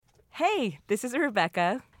Hey, this is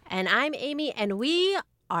Rebecca. And I'm Amy, and we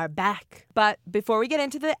are back. But before we get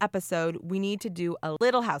into the episode, we need to do a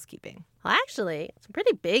little housekeeping. Well, actually, it's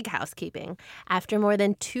pretty big housekeeping. After more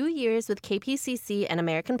than 2 years with KPCC and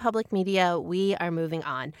American Public Media, we are moving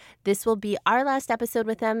on. This will be our last episode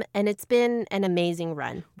with them, and it's been an amazing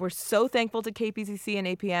run. We're so thankful to KPCC and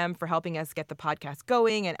APM for helping us get the podcast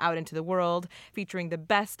going and out into the world, featuring the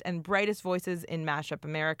best and brightest voices in Mashup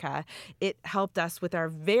America. It helped us with our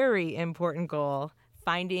very important goal,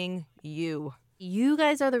 finding you. You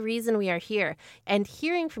guys are the reason we are here, and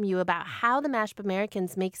hearing from you about how the Mashup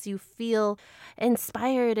Americans makes you feel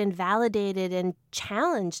inspired and validated and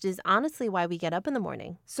challenged is honestly why we get up in the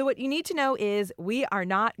morning. So what you need to know is we are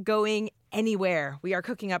not going anywhere. We are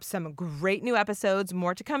cooking up some great new episodes,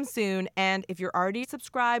 more to come soon, and if you're already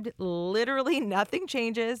subscribed, literally nothing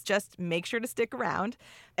changes. Just make sure to stick around.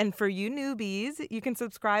 And for you newbies, you can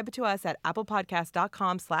subscribe to us at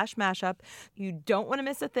applepodcast.com/mashup. You don't want to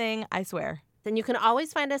miss a thing, I swear. Then you can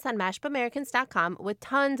always find us on mashupamericans.com with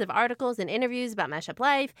tons of articles and interviews about Mashup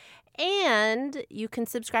Life. And you can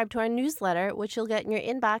subscribe to our newsletter, which you'll get in your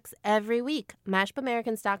inbox every week.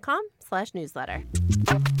 mashupamericans.com/newsletter.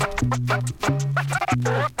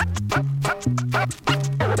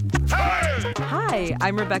 Hi,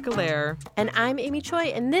 I'm Rebecca Lair. And I'm Amy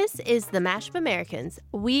Choi, and this is the Mashup Americans.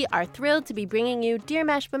 We are thrilled to be bringing you Dear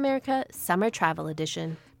Mashup America Summer Travel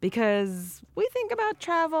Edition. Because we think about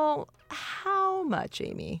travel how much,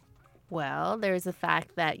 Amy? Well, there's the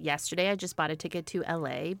fact that yesterday I just bought a ticket to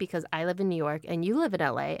L.A. because I live in New York and you live in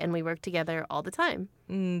L.A. and we work together all the time.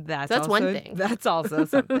 That's one thing. That's also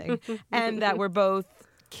something. And that we're both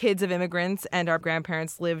kids of immigrants and our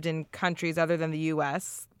grandparents lived in countries other than the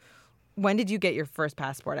U.S. When did you get your first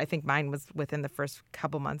passport? I think mine was within the first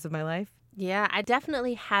couple months of my life. Yeah, I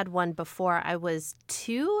definitely had one before I was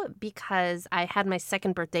 2 because I had my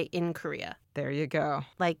second birthday in Korea. There you go.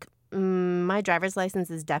 My driver's license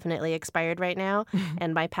is definitely expired right now,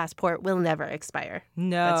 and my passport will never expire.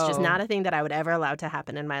 No. That's just not a thing that I would ever allow to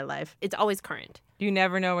happen in my life. It's always current. You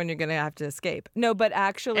never know when you're going to have to escape. No, but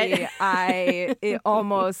actually, it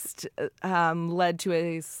almost led to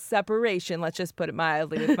a separation, let's just put it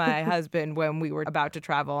mildly, with my husband when we were about to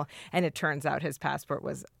travel. And it turns out his passport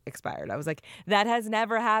was expired. I was like, that has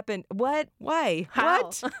never happened. What? Why? How?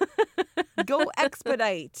 What? Go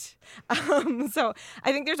expedite. So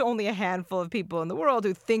I think there's only a handful of people in the world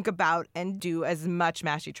who think about and do as much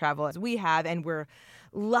Mashy travel as we have. And we're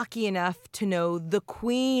lucky enough to know the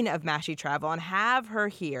queen of Mashy travel and have her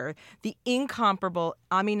here, the incomparable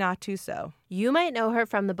Aminatou. You might know her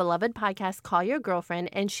from the beloved podcast Call Your Girlfriend,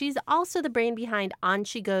 and she's also the brain behind On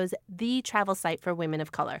She Goes, the travel site for women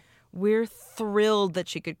of color. We're thrilled that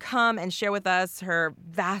she could come and share with us her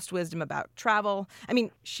vast wisdom about travel. I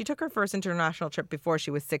mean, she took her first international trip before she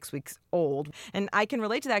was 6 weeks old. And I can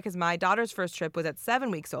relate to that because my daughter's first trip was at 7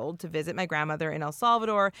 weeks old to visit my grandmother in El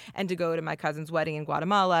Salvador and to go to my cousin's wedding in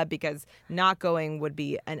Guatemala because not going would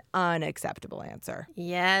be an unacceptable answer.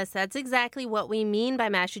 Yes, that's exactly what we mean by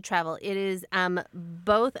Mashy travel. It is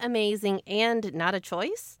both amazing and not a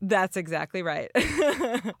choice. That's exactly right.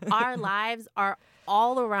 Our lives are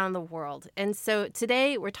all around the world. And so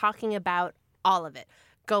today we're talking about all of it.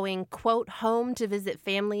 Going, quote, home to visit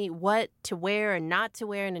family, what to wear and not to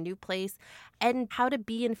wear in a new place, and how to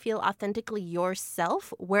be and feel authentically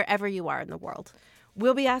yourself wherever you are in the world.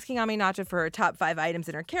 We'll be asking Aminatou for her top 5 items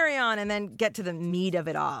in her carry-on and then get to the meat of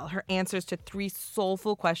it all, her answers to 3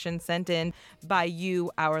 soulful questions sent in by you,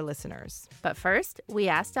 our listeners. But first, we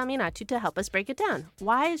asked Aminatou to help us break it down.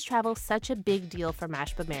 Why is travel such a big deal for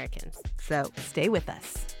Mashup Americans? So stay with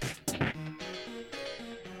us.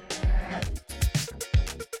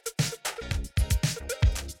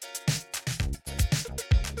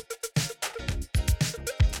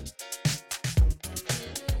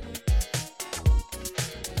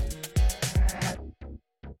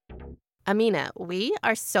 Amina, we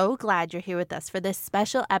are so glad you're here with us for this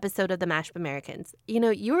special episode of the Mashup Americans. You know,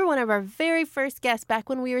 you were one of our very first guests back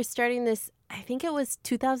when we were starting this, I think it was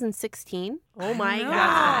 2016. Oh my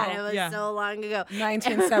God, it was so long ago.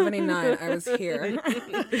 1979, I was here.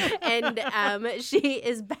 And she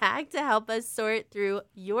is back to help us sort through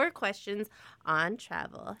your questions on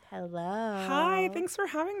travel. Hello. Hi, thanks for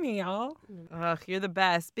having me, y'all. Ugh, you're the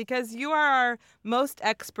best because you are our most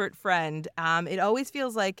expert friend. It always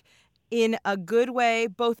feels like in a good way,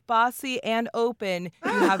 both bossy and open.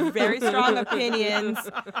 You have very strong opinions.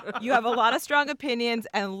 You have a lot of strong opinions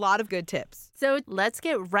and a lot of good tips. So let's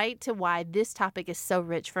get right to why this topic is so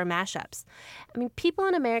rich for mashups. I mean, people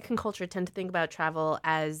in American culture tend to think about travel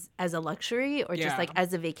as a luxury or just like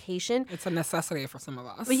as a vacation. It's a necessity for some of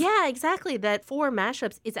us. But yeah, exactly. That for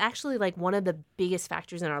mashups, it's actually like one of the biggest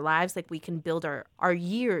factors in our lives. Like we can build our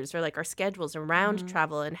years or like our schedules around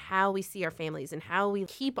travel and how we see our families and how we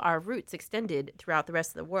keep our roots extended throughout the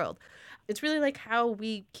rest of the world. It's really like how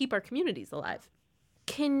we keep our communities alive.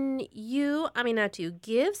 Can you, Aminatou,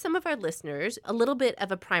 give some of our listeners a little bit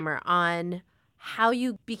of a primer on how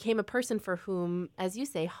you became a person for whom, as you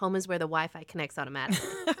say, home is where the Wi-Fi connects automatically?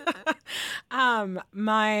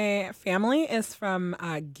 My family is from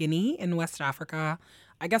Guinea in West Africa.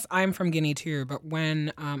 I guess I'm from Guinea too, but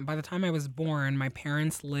when by the time I was born, my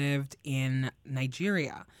parents lived in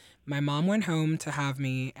Nigeria. My mom went home to have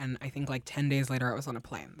me, and I think like 10 days later I was on a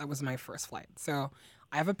plane. That was my first flight. So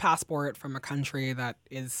I have a passport from a country that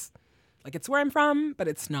is, like, it's where I'm from, but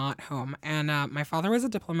it's not home. And my father was a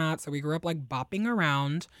diplomat, so we grew up, like, bopping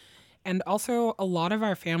around. And also a lot of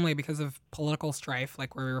our family, because of political strife,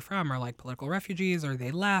 like where we were from, are, like, political refugees, or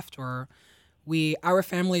they left, or our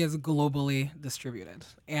family is globally distributed.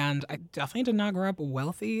 And I definitely did not grow up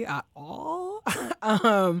wealthy at all.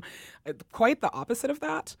 Quite the opposite of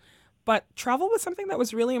that. But travel was something that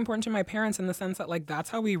was really important to my parents in the sense that, like, that's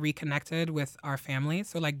how we reconnected with our family.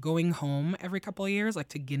 So, like, going home every couple of years, like,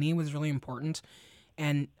 to Guinea was really important.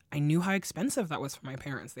 And I knew how expensive that was for my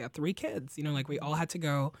parents. They had 3 kids, like, we all had to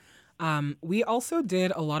go. We also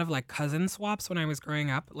did a lot of, like, cousin swaps when I was growing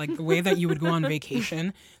up, like, the way that you would go on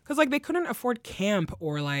vacation. Because, like, they couldn't afford camp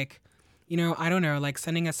or, like, I don't know, like,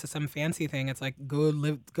 sending us to some fancy thing. It's like, go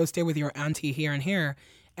stay with your auntie here and here.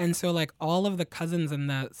 And so, like, all of the cousins and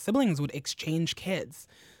the siblings would exchange kids.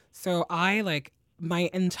 So my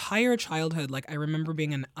entire childhood, like, I remember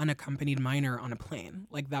being an unaccompanied minor on a plane.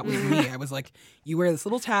 Like, that was me. I was like, you wear this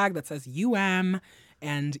little tag that says UM,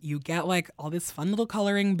 and you get, like, all these fun little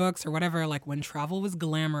coloring books or whatever, like, when travel was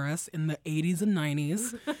glamorous in the 80s and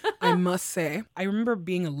 90s, I must say. I remember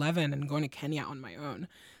being 11 and going to Kenya on my own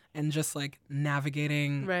and just, like,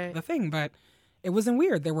 navigating the thing. But it wasn't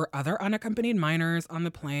weird. There were other unaccompanied minors on the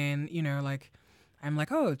plane, like, I'm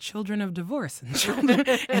like, oh, children of divorce and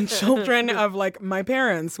children of, like, my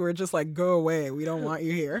parents were just like, go away. We don't want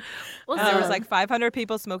you here. Well, there was like 500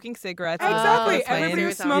 people smoking cigarettes. Exactly. Everybody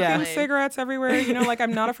was smoking cigarettes everywhere. Like,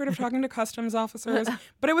 I'm not afraid of talking to customs officers.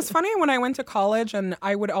 But it was funny when I went to college, and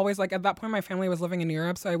I would always, like, at that point, my family was living in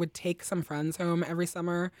Europe, so I would take some friends home every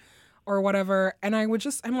summer or whatever. And I'm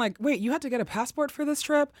like, wait, you had to get a passport for this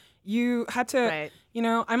trip? You had to,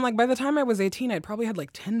 I'm like, by the time I was 18, I'd probably had like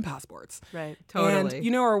 10 passports. Right. Totally.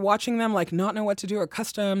 And, or watching them like not know what to do at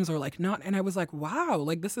customs or like not. And I was like, wow,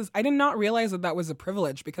 like I did not realize that was a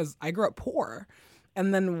privilege because I grew up poor.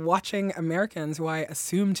 And then watching Americans who I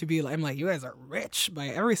assume to be, I'm like, you guys are rich by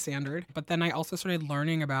every standard. But then I also started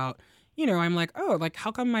learning about, I'm like, oh, like,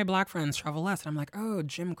 how come my Black friends travel less? And I'm like, oh,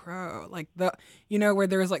 Jim Crow. Like, where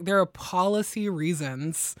there's like, there are policy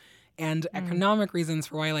reasons and economic reasons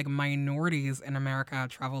for why, like, minorities in America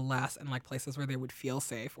travel less and, like, places where they would feel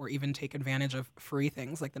safe or even take advantage of free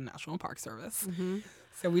things like the National Park Service. Mm-hmm.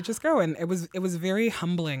 So we just go, and it was very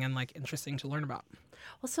humbling and, like, interesting to learn about.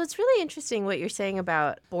 Well, so it's really interesting what you're saying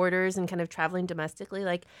about borders and kind of traveling domestically.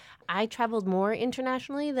 Like, I traveled more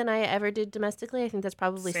internationally than I ever did domestically. I think that's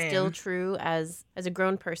probably still true as a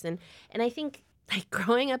grown person. And I think, like,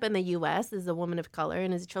 growing up in the U.S. as a woman of color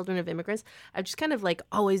and as children of immigrants, I've just kind of, like,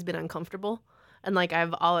 always been uncomfortable. And, like,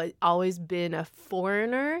 I've always been a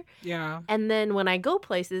foreigner. Yeah. And then when I go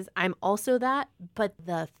places, I'm also that. But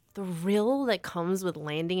the thrill that comes with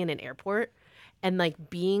landing in an airport and, like,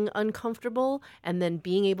 being uncomfortable and then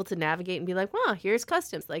being able to navigate and be like, well, here's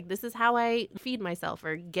customs. Like, this is how I feed myself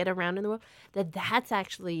or get around in the world. That's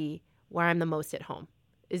actually where I'm the most at home,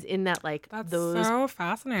 is in that, like, those so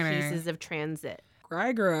fascinating pieces of transit. Where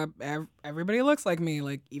I grew up, everybody looks like me.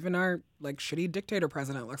 Like, even our, like, shitty dictator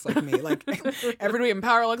president looks like me. Like, everybody in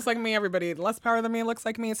power looks like me. Everybody less power than me looks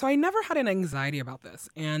like me. So I never had an anxiety about this.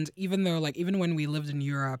 And even though, like, even when we lived in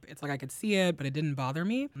Europe, it's like I could see it, but it didn't bother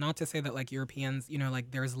me. Not to say that, like, Europeans,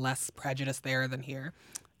 like, there's less prejudice there than here.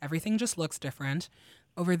 Everything just looks different.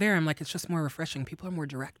 Over there, I'm like, it's just more refreshing. People are more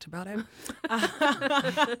direct about it.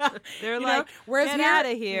 They're like, get out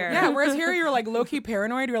of here. Yeah, whereas here, you're like low-key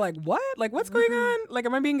paranoid. You're like, what? Like, what's going on? Like,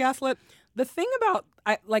 am I being gaslit? The thing about,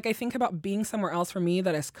 I think about being somewhere else for me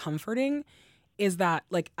that is comforting is that,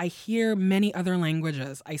 like, I hear many other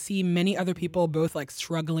languages. I see many other people both, like,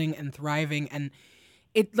 struggling and thriving. And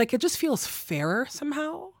it just feels fairer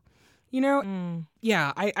somehow.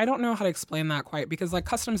 Yeah, I don't know how to explain that quite because, like,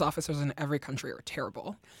 customs officers in every country are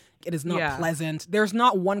terrible. It is not Yeah. pleasant. There's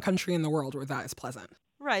not one country in the world where that is pleasant.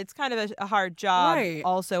 Right. It's kind of a hard job. Right.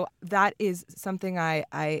 Also, that is something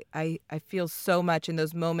I feel so much in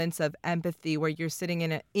those moments of empathy where you're sitting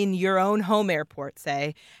in your own home airport,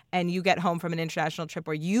 say, and you get home from an international trip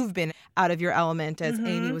where you've been out of your element, as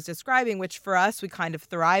Amy was describing, which for us we kind of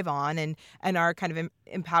thrive on and are kind of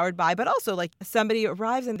empowered by. But also, like, somebody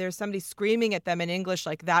arrives and there's somebody screaming at them in English,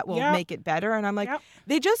 like that will make it better. And I'm like,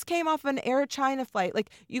 they just came off an Air China flight.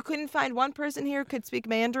 Like, you couldn't find one person here who could speak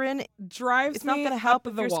Mandarin. Drives It's not me going to help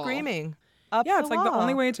up if the you're wall. screaming. It's like the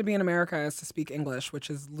only way to be in America is to speak English, which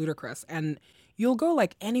is ludicrous. And you'll go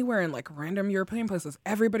like anywhere in like random European places.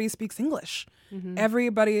 Everybody speaks English.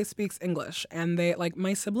 Everybody speaks English. And they, like,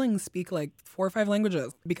 my siblings speak like 4 or 5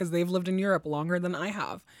 languages because they've lived in Europe longer than I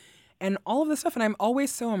have. And all of this stuff. And I'm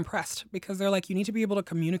always so impressed because they're like, you need to be able to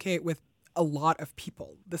communicate with a lot of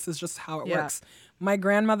people. This is just how it works. My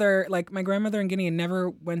grandmother in Guinea never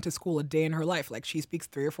went to school a day in her life. Like, she speaks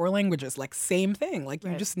 3 or 4 languages. Like, same thing. Like,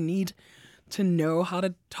 you just need to know how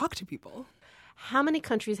to talk to people. How many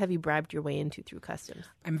countries have you bribed your way into through customs?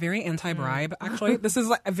 I'm very anti-bribe, actually. This is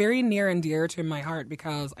like very near and dear to my heart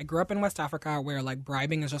because I grew up in West Africa where like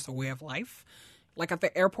bribing is just a way of life. Like at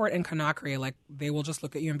the airport in Conakry, like they will just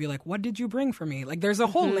look at you and be like, what did you bring for me? Like there's a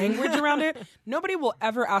whole language around it. Nobody will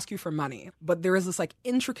ever ask you for money. But there is this like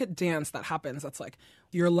intricate dance that happens that's like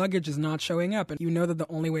your luggage is not showing up. And you know that the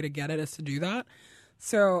only way to get it is to do that.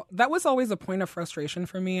 So that was always a point of frustration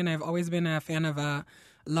for me. And I've always been a fan of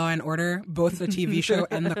Law and Order, both the TV show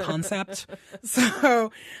and the concept.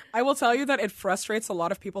 So I will tell you that it frustrates a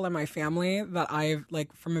lot of people in my family that I've,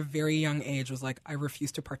 like, from a very young age was like, I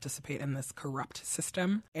refuse to participate in this corrupt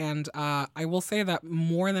system. And I will say that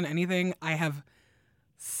more than anything, I have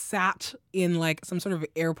sat in like some sort of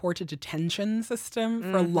airport detention system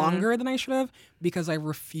for longer than I should have because I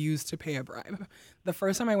refused to pay a bribe. The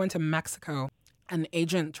first time I went to Mexico, an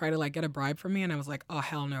agent tried to like get a bribe from me and I was like, oh,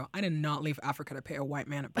 hell no. I did not leave Africa to pay a white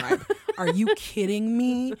man a bribe. Are you kidding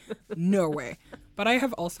me? No way. But I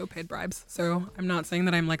have also paid bribes. So I'm not saying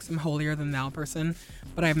that I'm like some holier than thou person,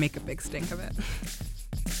 but I make a big stink of it.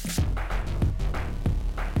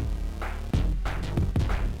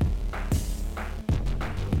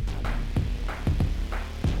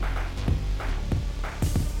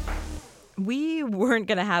 We weren't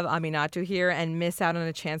going to have Aminatou here and miss out on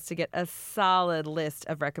a chance to get a solid list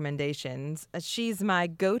of recommendations. She's my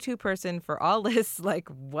go-to person for all lists, like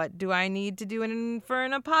what do I need to do for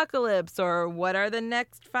an apocalypse, or what are the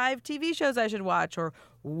next 5 TV shows I should watch, or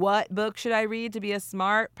what book should I read to be a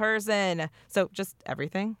smart person? So just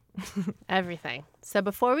everything. Everything. So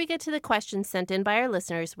before we get to the questions sent in by our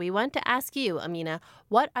listeners, we want to ask you, Amina,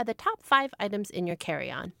 what are the top 5 items in your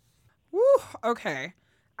carry-on? Woo, okay.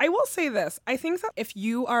 I will say this. I think that if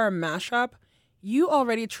you are a mashup, you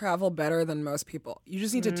already travel better than most people. You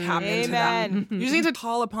just need to tap into that. You just need to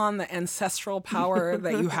call upon the ancestral power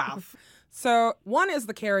that you have. So one is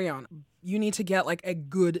the carry-on. You need to get like a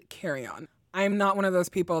good carry-on. I'm not one of those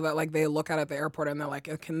people that like they look at the airport and they're like,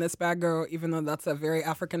 can this bag go? Even though that's a very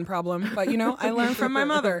African problem. But, you know, I learned from my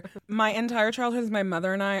mother. My entire childhood, my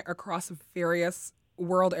mother and I, across various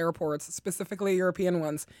world airports, specifically European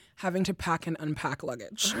ones, having to pack and unpack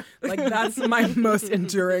luggage. Like, that's my most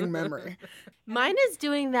enduring memory. Mine is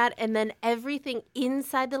doing that, and then everything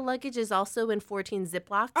inside the luggage is also in 14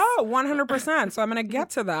 Ziplocs. Oh, 100%. So I'm going to get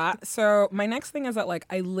to that. So my next thing is that, like,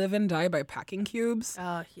 I live and die by packing cubes.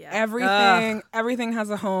 Oh, yeah. Everything has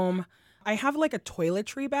a home. I have like a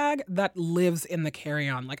toiletry bag that lives in the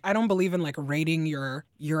carry-on. Like, I don't believe in like raiding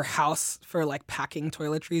your house for like packing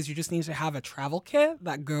toiletries. You just need to have a travel kit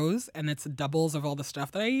that goes, and it's doubles of all the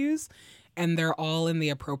stuff that I use. And they're all in the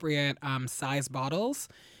appropriate size bottles.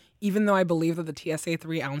 Even though I believe that the TSA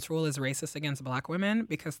 3-ounce rule is racist against Black women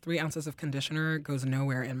because 3 ounces of conditioner goes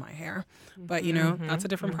nowhere in my hair. But, you know, that's a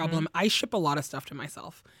different problem. I ship a lot of stuff to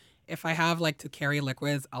myself. If I have like to carry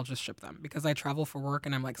liquids, I'll just ship them because I travel for work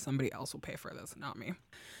and I'm like, somebody else will pay for this, not me.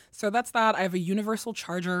 So that's that. I have a universal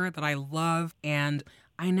charger that I love, and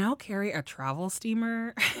I now carry a travel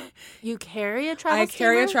steamer. You carry a travel steamer? I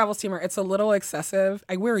carry a travel steamer. It's a little excessive.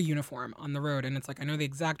 I wear a uniform on the road, and it's like I know the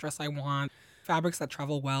exact dress I want. Fabrics that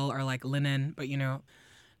travel well are like linen, but you know,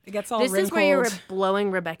 it gets all wrinkled. This is where you're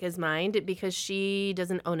blowing Rebecca's mind because she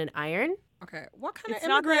doesn't own an iron. Okay, what kind It's of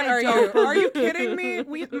not immigrant that I are don't. you? Are you kidding me?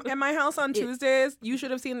 We in my house on Tuesdays, you should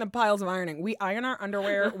have seen the piles of ironing. We iron our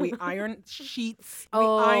underwear, we iron sheets, we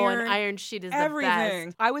iron an iron sheet is the everything.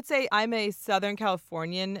 best. I would say I'm a Southern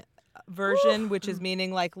Californian version, which is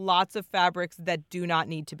meaning like lots of fabrics that do not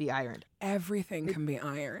need to be ironed. Everything can be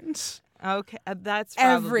ironed. Okay, that's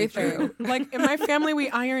probably Everything. true. Like in my family, we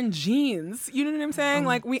iron jeans. You know what I'm saying?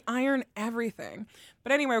 Like we iron everything.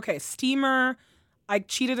 But anyway, okay, steamer. I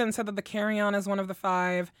cheated and said that the carry-on is one of the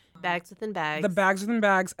 5. Bags within bags. The bags within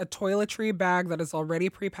bags, a toiletry bag that is already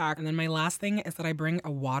pre-packed. And then my last thing is that I bring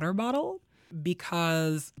a water bottle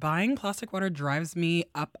because buying plastic water drives me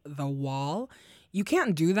up the wall. You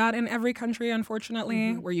can't do that in every country,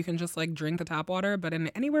 unfortunately, where you can just like drink the tap water. But in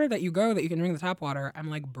anywhere that you go that you can drink the tap water, I'm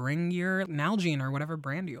like, bring your Nalgene or whatever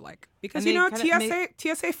brand you like. Because, And you know, they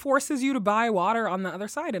TSA forces you to buy water on the other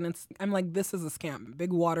side. And I'm like, this is a scam.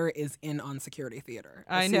 Big Water is in on security theater.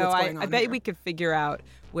 I see know. what's I going on bet here. we could figure out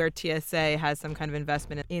where TSA has some kind of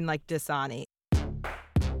investment in like Dasani.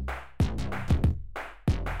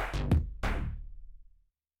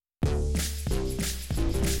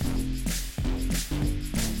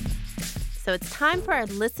 So it's time for our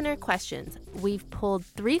listener questions. We've pulled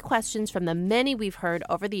 3 questions from the many we've heard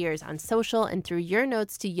over the years on social and through your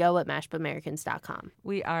notes to yo@mashupamericans.com.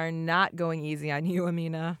 We are not going easy on you,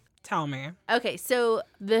 Amina. Tell me. Okay, so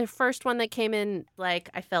the first one that came in, like,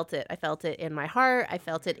 I felt it. I felt it in my heart. I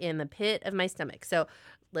felt it in the pit of my stomach. So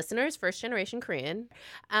listeners, first-generation Korean.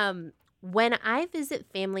 When I visit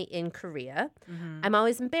family in Korea, I'm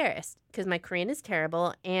always embarrassed because my Korean is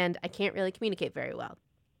terrible and I can't really communicate very well.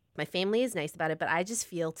 My family is nice about it, but I just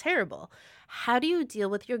feel terrible. How do you deal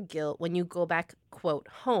with your guilt when you go back, quote,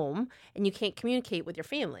 home and you can't communicate with your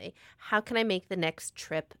family? How can I make the next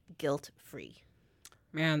trip guilt-free?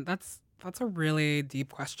 Man, that's a really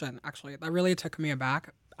deep question, actually. That really took me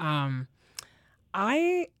aback. That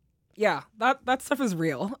stuff is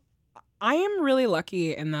real. I am really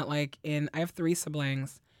lucky in that, like, I have 3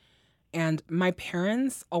 siblings, and my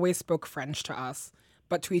parents always spoke French to us.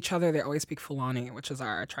 But to each other, they always speak Fulani, which is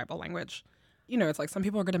our tribal language. You know, it's like some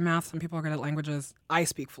people are good at math, some people are good at languages. I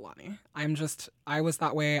speak Fulani. I was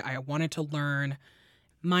that way. I wanted to learn.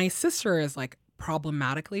 My sister is like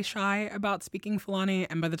problematically shy about speaking Fulani.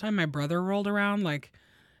 And by the time my brother rolled around, like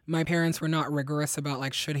my parents were not rigorous about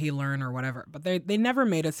like, should he learn or whatever. But they never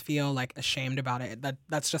made us feel like ashamed about it.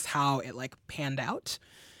 That's just how it like panned out.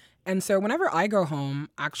 And so whenever I go home,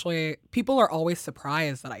 actually, people are always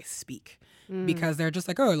surprised that I speak. Because they're just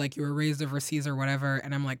like, oh, like you were raised overseas or whatever.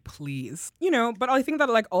 And I'm like, please. You know, but I think that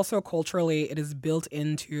like also culturally, it is built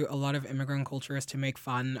into a lot of immigrant cultures to make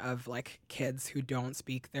fun of like kids who don't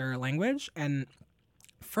speak their language. And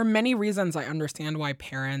for many reasons, I understand why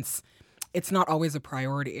parents, it's not always a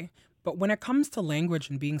priority. But when it comes to language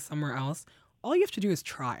and being somewhere else, all you have to do is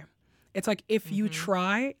try. It's like if you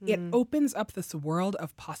try, it opens up this world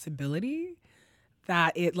of possibility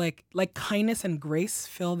that it like kindness and grace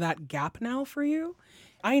fill that gap now for you.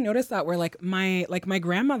 I noticed that where like my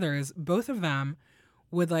grandmothers, both of them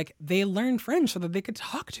would like, they learned French so that they could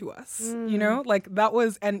talk to us, you know, like that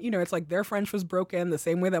was, and you know, it's like their French was broken the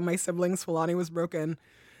same way that my siblings' Fulani was broken.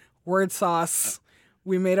 Word sauce.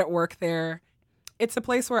 We made it work there. It's a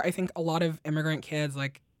place where I think a lot of immigrant kids,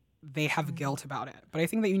 like they have guilt about it, but I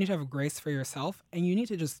think that you need to have grace for yourself and you need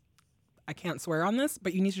to just, I can't swear on this,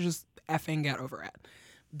 but you need to just effing get over it.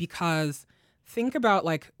 Because think about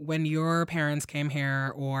like when your parents came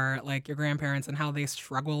here or like your grandparents and how they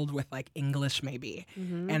struggled with like English maybe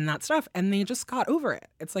and that stuff. And they just got over it.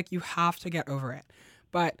 It's like you have to get over it.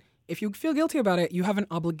 But if you feel guilty about it, you have an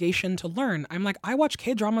obligation to learn. I'm like, I watch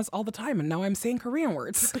K-dramas all the time and now I'm saying Korean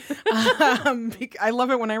words. I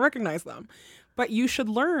love it when I recognize them. But you should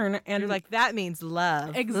learn. And You're like, that means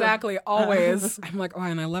love. Exactly, always. I'm like, oh,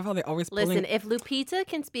 and I love how they always Listen, if Lupita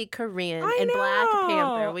can speak Korean I and know. Black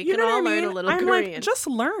Panther, we You can know what all I learn mean? a little I'm Korean. like, just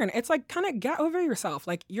learn. It's like, kind of get over yourself.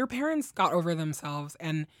 Like, your parents got over themselves,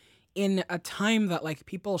 and in a time that, like,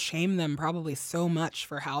 people shame them probably so much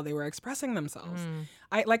for how they were expressing themselves.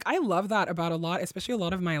 I love that about a lot, especially a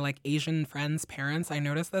lot of my, like, Asian friends' parents, I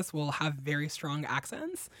notice this, will have very strong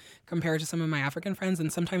accents compared to some of my African friends,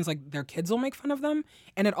 and sometimes, like, their kids will make fun of them,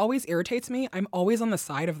 and it always irritates me. I'm always on the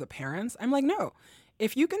side of the parents. I'm like, no.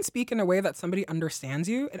 If you can speak in a way that somebody understands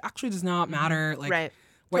you, it actually does not matter, like, Right.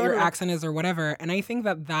 what your Totally. accent is or whatever. And I think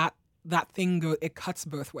that thing it cuts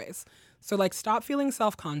both ways. So, like, stop feeling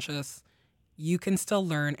self-conscious. You can still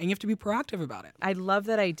learn, and you have to be proactive about it. I love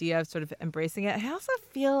that idea of sort of embracing it. I also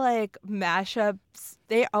feel like mashups,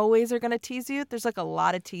 they always are going to tease you. There's like a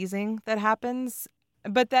lot of teasing that happens.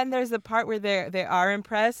 But then there's the part where they are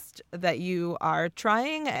impressed that you are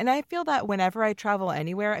trying. And I feel that whenever I travel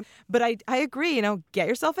anywhere. But I agree, you know, get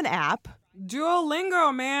yourself an app.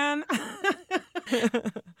 Duolingo, man.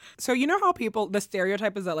 So you know how the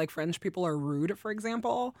stereotype is that like French people are rude, for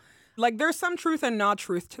example? Like there's some truth and not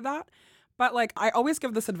truth to that. But like, I always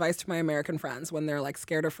give this advice to my American friends when they're like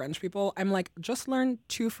scared of French people. I'm like, just learn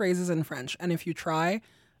 2 phrases in French. And if you try,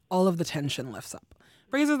 all of the tension lifts up.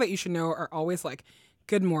 Phrases that you should know are always like,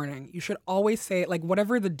 good morning. You should always say like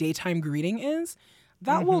whatever the daytime greeting is.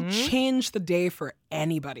 That will change the day for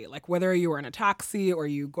anybody. Like whether you are in a taxi or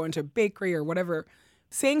you go into a bakery or whatever,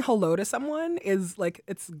 saying hello to someone is like,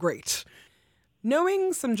 it's great.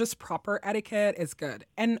 Knowing some just proper etiquette is good.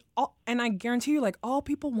 And I guarantee you, like, all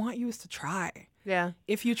people want you is to try. Yeah.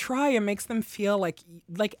 If you try, it makes them feel like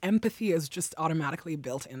empathy is just automatically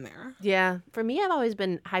built in there. Yeah. For me, I've always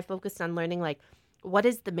been high focused on learning, like, what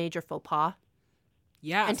is the major faux pas?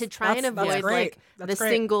 Yes, and to try and avoid like the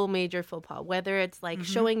single major faux pas, whether it's like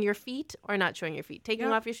showing your feet or not showing your feet, taking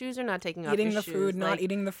off your shoes or not taking off your shoes. Eating the food, not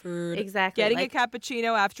eating the food. Exactly. Getting a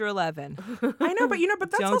cappuccino after 11. I know, but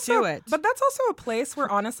that's Don't also do it. But that's also a place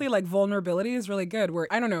where honestly like vulnerability is really good. Where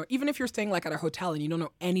I don't know, even if you're staying like at a hotel and you don't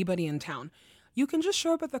know anybody in town, you can just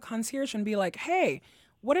show up at the concierge and be like, "Hey,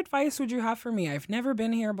 what advice would you have for me? I've never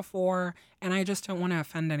been here before and I just don't want to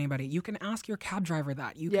offend anybody." You can ask your cab driver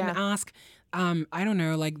that. You can ask, I don't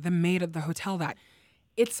know, like the maid at the hotel that.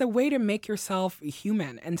 It's a way to make yourself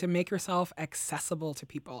human and to make yourself accessible to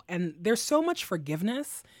people. And there's so much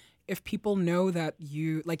forgiveness if people know that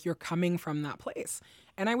you're coming from that place.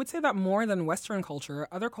 And I would say that more than Western culture,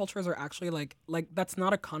 other cultures are actually like that's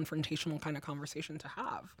not a confrontational kind of conversation to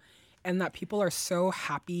have. And that people are so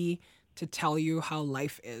happy to tell you how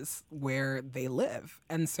life is where they live.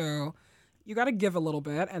 And so you got to give a little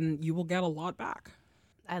bit and you will get a lot back.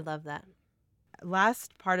 I love that.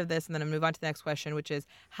 Last part of this, and then I'll move on to the next question, which is,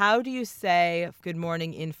 how do you say good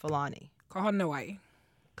morning in Fulani? Kahonuai.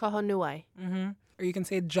 Kahonuai. Or you can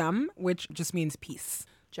say jam, which just means peace.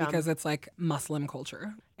 Jam. Because it's like Muslim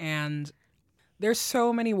culture. And there's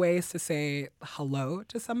so many ways to say hello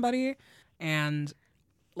to somebody. And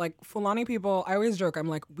like Fulani people, I always joke, I'm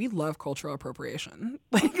like, we love cultural appropriation.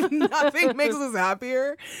 Like nothing makes us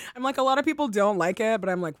happier. I'm like, a lot of people don't like it, but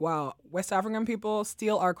I'm like, wow, West African people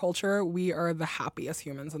steal our culture. We are the happiest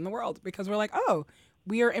humans in the world because we're like, oh,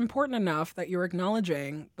 we are important enough that you're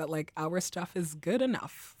acknowledging that like our stuff is good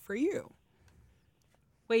enough for you.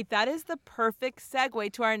 Wait, that is the perfect segue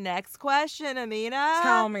to our next question, Amina.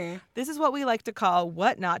 Tell me. This is what we like to call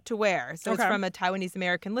what not to wear. So Okay. It's from a Taiwanese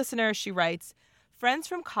American listener. She writes, friends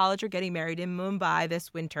from college are getting married in Mumbai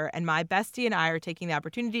this winter, and my bestie and I are taking the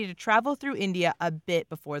opportunity to travel through India a bit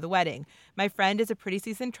before the wedding. My friend is a pretty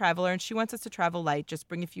seasoned traveler, and she wants us to travel light, just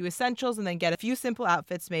bring a few essentials and then get a few simple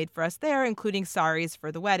outfits made for us there, including saris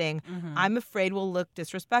for the wedding. I'm afraid we'll look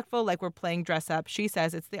disrespectful, like we're playing dress up. She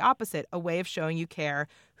says it's the opposite, a way of showing you care.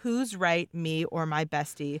 Who's right, me or my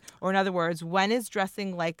bestie? Or in other words, when is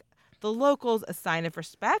dressing like the locals a sign of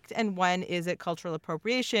respect, and when is it cultural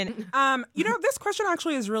appropriation? This question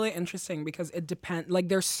actually is really interesting because it depends. Like,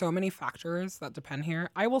 there's so many factors that depend here.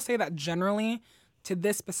 I will say that generally, to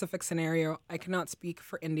this specific scenario, I cannot speak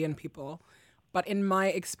for Indian people, but in my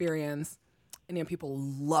experience, Indian people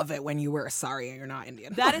love it when you wear a sari and you're not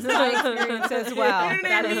Indian. That is my experience as well. You know what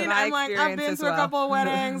That I is mean? my I'm like, experience I've been as to well. a couple of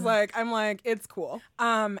weddings. Like, I'm like, it's cool.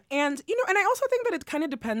 And I also think that it kind of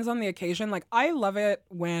depends on the occasion. Like, I love it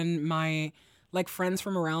when my like friends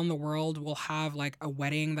from around the world will have like a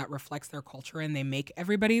wedding that reflects their culture and they make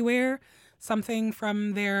everybody wear something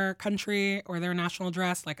from their country or their national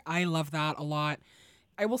dress. Like, I love that a lot.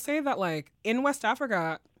 I will say that like in West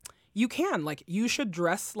Africa, you should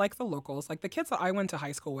dress like the locals. Like the kids that I went to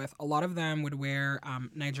high school with, a lot of them would wear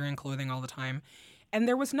Nigerian clothing all the time. And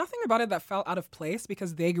there was nothing about it that felt out of place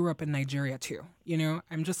because they grew up in Nigeria too. You know,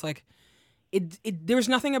 I'm just like, there's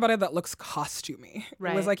nothing about it that looks costumey.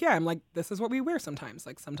 Right. It was like, yeah, I'm like, this is what we wear sometimes.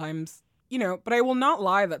 Like sometimes, but I will not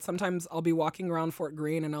lie that sometimes I'll be walking around Fort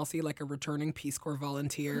Greene and I'll see like a returning Peace Corps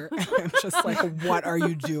volunteer. And I'm just like, what are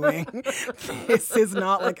you doing? This is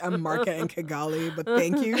not like a market in Kigali, but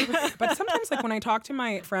thank you. But sometimes like when I talk to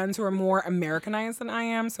my friends who are more Americanized than I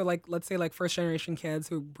am, so like, let's say like first generation kids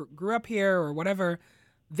who grew up here or whatever,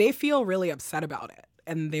 they feel really upset about it.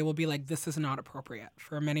 And they will be like, this is not appropriate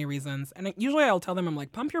for many reasons. And usually I'll tell them, I'm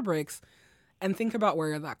like, pump your brakes and think about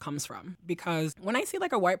where that comes from. Because when I see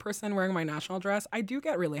like a white person wearing my national dress, I do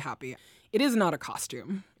get really happy. It is not a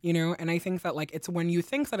costume, And I think that like it's when you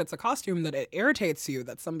think that it's a costume that it irritates you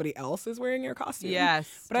that somebody else is wearing your costume.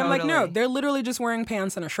 Yes, But I'm like, no, totally. they're literally just wearing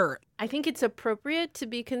pants and a shirt. I think it's appropriate to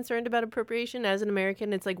be concerned about appropriation as an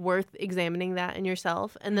American. It's like worth examining that in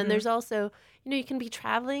yourself. And then there's also, you can be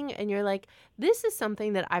traveling and you're like, this is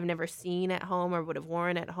something that I've never seen at home or would have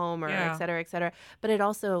worn at home or Yeah. et cetera, et cetera. But it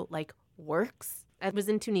also like works. I was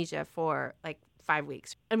in Tunisia for like 5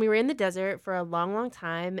 weeks. And we were in the desert for a long, long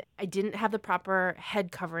time. I didn't have the proper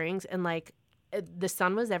head coverings, and like the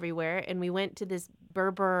sun was everywhere. And we went to this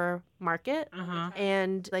Berber market,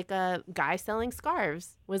 and like a guy selling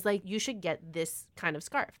scarves was like, you should get this kind of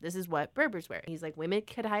scarf. This is what Berbers wear. He's like, women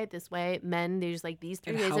could tie it this way. Men, there's like these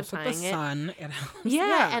 3 ways of tying it. Sun. It helps.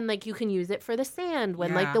 Yeah, and like you can use it for the sand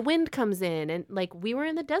when like the wind comes in. And like we were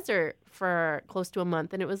in the desert for close to a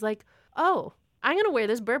month, and it was like, oh, I'm going to wear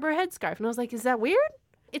this Berber headscarf. And I was like, is that weird?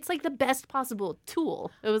 It's like the best possible tool.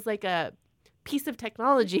 It was like a piece of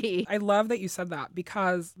technology. I love that you said that,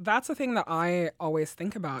 because that's the thing that I always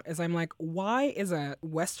think about is I'm like, why is a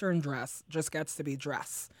Western dress just gets to be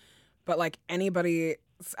dress? But like anybody's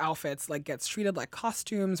outfits like gets treated like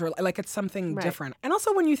costumes or like it's something different. And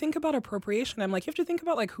also when you think about appropriation, I'm like, you have to think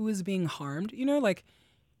about like who is being harmed, you know, like,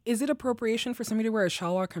 is it appropriation for somebody to wear a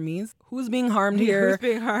shalwar kameez? Who's being harmed here? Who's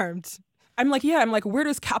being harmed? I'm like, where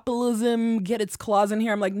does capitalism get its claws in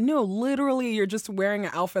here? I'm like, no, literally, you're just wearing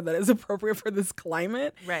an outfit that is appropriate for this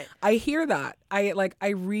climate. Right. I hear that. I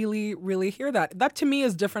really, really hear that. That to me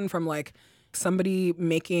is different from like somebody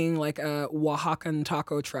making like a Oaxacan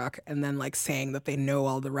taco truck and then like saying that they know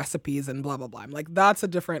all the recipes and blah, blah, blah. I'm like, that's a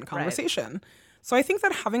different conversation. Right. So I think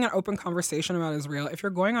that having an open conversation about is real. If you're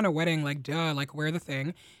going on a wedding, like, duh, like wear the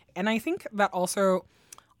thing. And I think that also,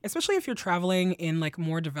 especially if you're traveling in like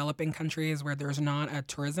more developing countries where there's not a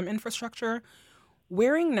tourism infrastructure,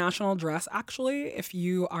 wearing national dress actually, if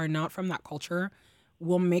you are not from that culture,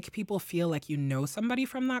 will make people feel like you know somebody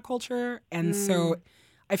from that culture. And so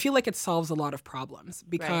I feel like it solves a lot of problems,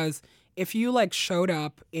 because if you like showed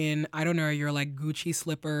up in, I don't know, your like Gucci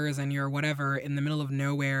slippers and your whatever in the middle of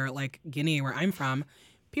nowhere, like Guinea, where I'm from,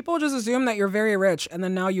 people just assume that you're very rich, and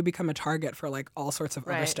then now you become a target for like all sorts of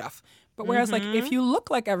other stuff. But whereas like if you look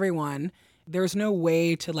like everyone, there's no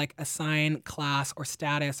way to like assign class or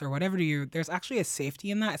status or whatever to you. There's actually a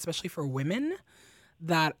safety in that, especially for women,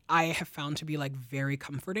 that I have found to be like very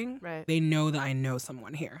comforting. Right. They know that I know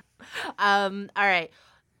someone here. All right.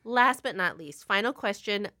 Last but not least, final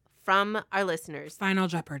question from our listeners. Final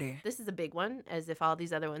Jeopardy. This is a big one, as if all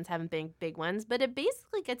these other ones haven't been big ones, but it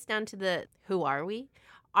basically gets down to the who are we?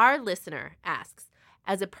 Our listener asks,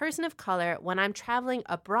 as a person of color, when I'm traveling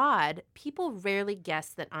abroad, people rarely guess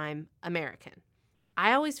that I'm American.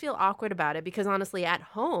 I always feel awkward about it because honestly, at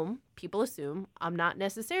home, people assume I'm not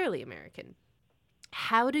necessarily American.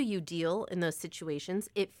 How do you deal in those situations?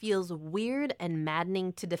 It feels weird and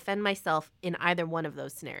maddening to defend myself in either one of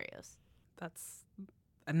those scenarios. That's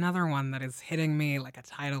another one that is hitting me like a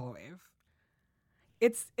tidal wave.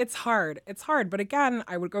 It's hard. It's hard. But again,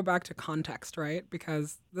 I would go back to context, right?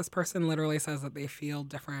 Because this person literally says that they feel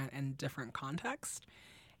different in different context.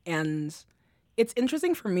 And it's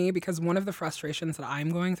interesting for me because one of the frustrations that I'm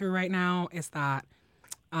going through right now is that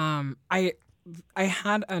I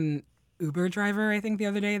had an Uber driver, I think, the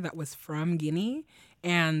other day that was from Guinea.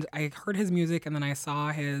 And I heard his music and then I saw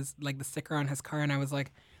his, like, the sticker on his car and I was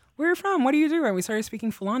like, where are you from? What do you do? And we started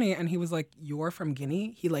speaking Fulani and he was like, you're from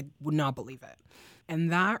Guinea? He, like, would not believe it.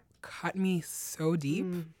 And that cut me so deep.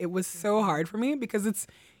 It was so hard for me because it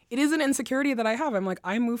is an insecurity that I have. I'm like,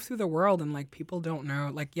 I move through the world and like people don't know.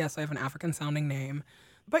 Like, yes, I have an African sounding name.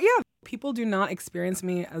 But yeah, people do not experience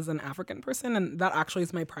me as an African person. And that actually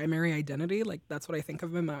is my primary identity. Like, that's what I think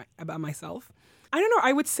of about myself. I don't know.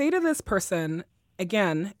 I would say to this person,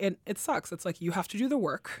 again, it sucks. It's like you have to do the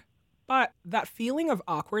work. But that feeling of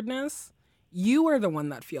awkwardness, you are the one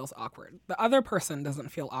that feels awkward. The other person doesn't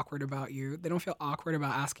feel awkward about you. They don't feel awkward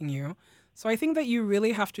about asking you. So I think that you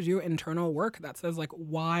really have to do internal work that says, like,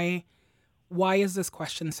 why is this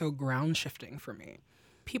question so ground shifting for me?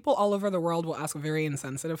 People all over the world will ask very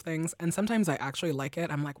insensitive things. And sometimes I actually like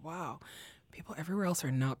it. I'm like, wow, people everywhere else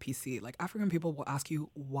are not PC. Like, African people will ask you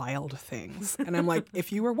wild things. And I'm like,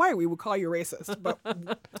 if you were white, we would call you racist. But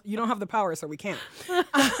you don't have the power, so we can't.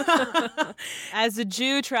 As a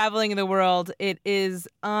Jew traveling the world, it is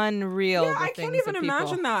unreal. Yeah, I can't even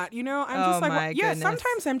imagine that. You know, I'm just like, well, yeah,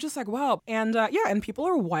 sometimes I'm just like, wow. And and people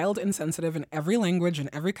are wild and sensitive in every language, in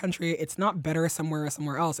every country. It's not better somewhere or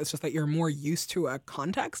somewhere else. It's just that you're more used to a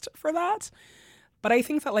context for that. But I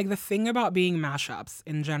think that, like, the thing about being mashups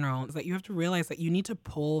in general is that you have to realize that you need to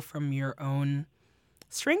pull from your own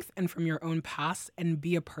strength and from your own past and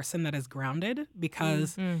be a person that is grounded,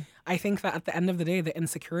 because I think that at the end of the day, the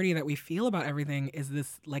insecurity that we feel about everything is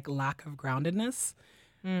this, like, lack of groundedness.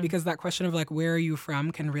 Because that question of, like, where are you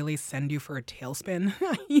from can really send you for a tailspin,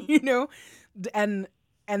 you know? And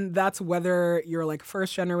that's whether you're, like,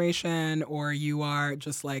 first generation or you are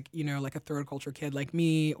just, like, you know, like a third culture kid like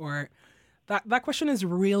me, or... That question is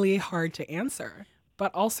really hard to answer.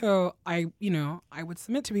 But also, I would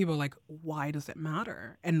submit to people like, why does it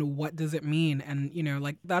matter? And what does it mean? And,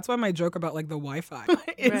 like, that's why my joke about like the Wi-Fi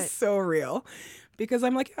is Right. so real. Because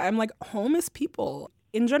I'm like, home is people.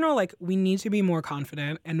 In general, like, we need to be more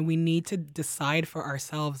confident and we need to decide for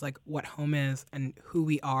ourselves like what home is and who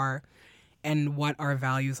we are and what our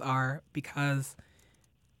values are, because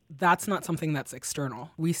that's not something that's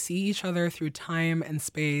external. We see each other through time and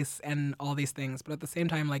space and all these things, but at the same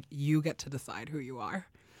time, like, you get to decide who you are.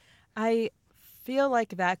 I feel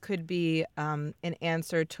like that could be an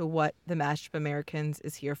answer to what the Mashed Up Americans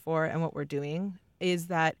is here for and what we're doing, is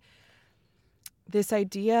that this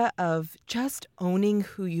idea of just owning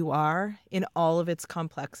who you are in all of its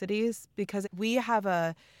complexities, because we have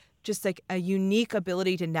a unique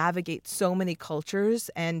ability to navigate so many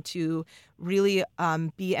cultures and to really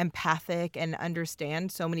be empathic and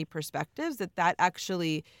understand so many perspectives that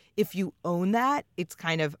actually, if you own that, it's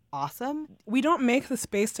kind of awesome. We don't make the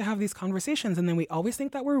space to have these conversations, and then we always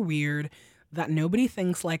think that we're weird, that nobody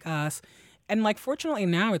thinks like us. And like, fortunately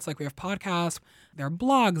now it's like we have podcasts, there are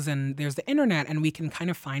blogs, and there's the internet, and we can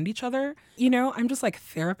kind of find each other. I'm just like,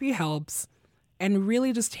 therapy helps. And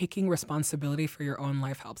really just taking responsibility for your own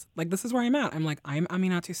life helps. Like, this is where I'm at. I'm like, I'm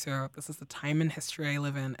Aminatou. So this is the time and history I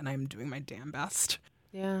live in, and I'm doing my damn best.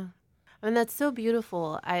 Yeah. I mean, that's so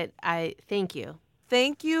beautiful. I thank you.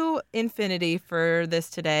 Thank you, Infinity, for this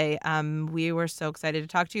today. We were so excited to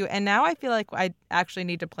talk to you. And now I feel like I actually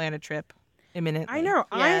need to plan a trip imminently. I know.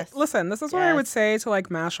 Yes. Listen, this is what I would say to like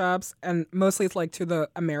mashups, and mostly it's like to the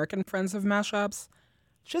American friends of mashups.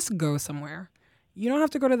 Just go somewhere. You don't have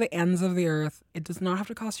to go to the ends of the earth. It does not have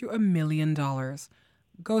to cost you $1 million.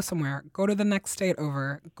 Go somewhere. Go to the next state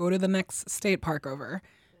over. Go to the next state park over.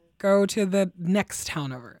 Go to the next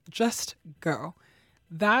town over. Just go.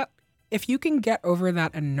 If you can get over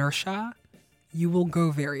that inertia, you will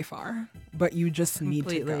go very far. But you just need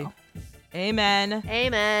to go. Amen.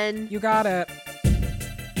 Amen. You got it.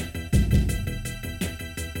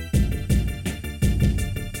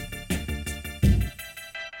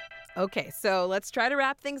 Okay, so let's try to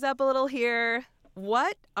wrap things up a little here.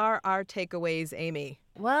 What are our takeaways, Amy?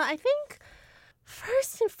 Well, I think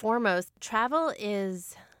first and foremost, travel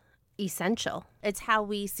is essential. It's how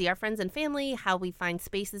we see our friends and family, how we find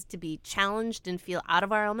spaces to be challenged and feel out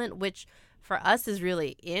of our element, which for us is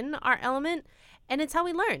really in our element. And it's how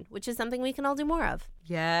we learn, which is something we can all do more of.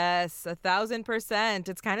 Yes, 1,000%.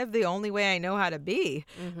 It's kind of the only way I know how to be.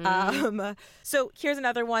 So here's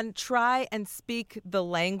another one. Try and speak the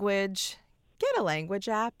language. Get a language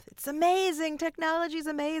app. It's amazing. Technology's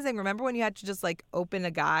amazing. Remember when you had to just like open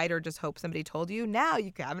a guide or just hope somebody told you? Now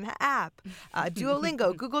you can have an app.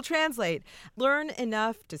 Duolingo, Google Translate. Learn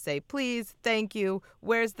enough to say please, thank you,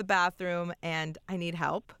 where's the bathroom, and I need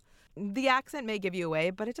help. The accent may give you away,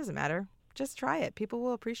 but it doesn't matter. Just try it. People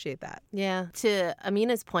will appreciate that. Yeah. To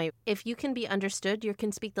Amina's point, if you can be understood, you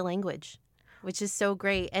can speak the language, which is so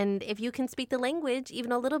great. And if you can speak the language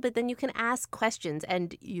even a little bit, then you can ask questions.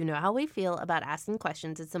 And you know how we feel about asking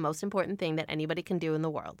questions. It's the most important thing that anybody can do in the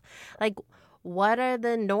world. Like, what are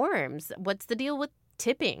the norms? What's the deal with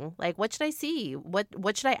tipping? Like, what should I see? What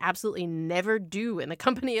should I absolutely never do in the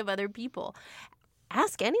company of other people?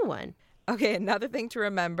 Ask anyone. Okay, another thing to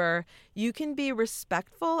remember, you can be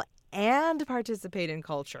respectful and participate in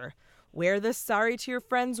culture. Wear the sari to your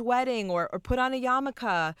friend's wedding or put on a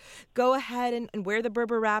yarmulke. Go ahead and wear the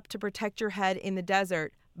Berber wrap to protect your head in the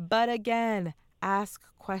desert. But again, ask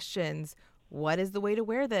questions. What is the way to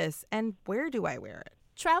wear this? And where do I wear it?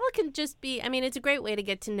 Travel can just be, it's a great way to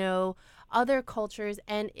get to know other cultures,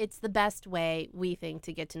 and it's the best way, we think,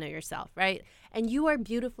 to get to know yourself, right? And you are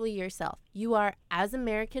beautifully yourself. You are as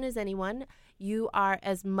American as anyone. You are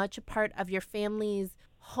as much a part of your family's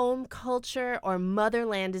home culture or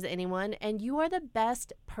motherland as anyone, and you are the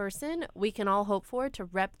best person we can all hope for to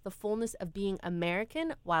rep the fullness of being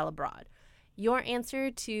American while abroad. Your answer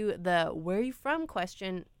to the where are you from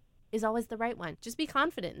question is always the right one. Just be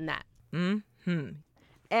confident in that.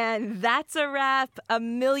 And that's a wrap. A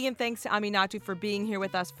million thanks to Aminatou for being here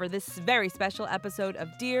with us for this very special episode of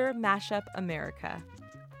Dear Mashup America.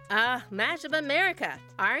 Mashup America.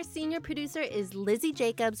 Our senior producer is Lizzie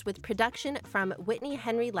Jacobs with production from Whitney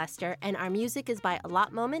Henry Lester, and our music is by A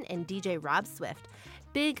Lot Moment and DJ Rob Swift.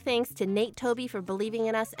 Big thanks to Nate Toby for believing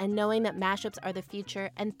in us and knowing that mashups are the future,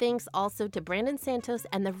 and thanks also to Brandon Santos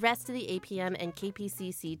and the rest of the APM and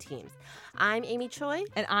KPCC teams. I'm Amy Choi.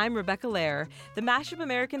 And I'm Rebecca Lair. The Mashup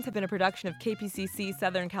Americans have been a production of KPCC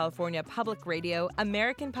Southern California Public Radio,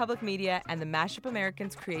 American Public Media, and the Mashup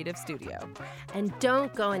Americans Creative Studio. And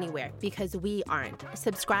don't go anywhere, because we aren't.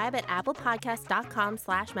 Subscribe at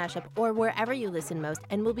applepodcast.com/mashup or wherever you listen most,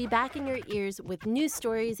 and we'll be back in your ears with new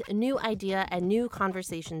stories, a new idea, and new conversations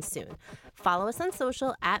soon. Follow us on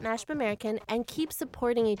social at Mashup American and keep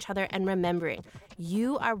supporting each other and remembering,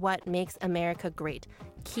 you are what makes America great.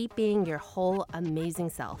 Keep being your whole amazing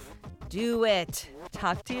self. Do it.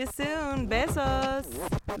 Talk to you soon. Besos.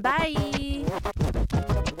 Bye.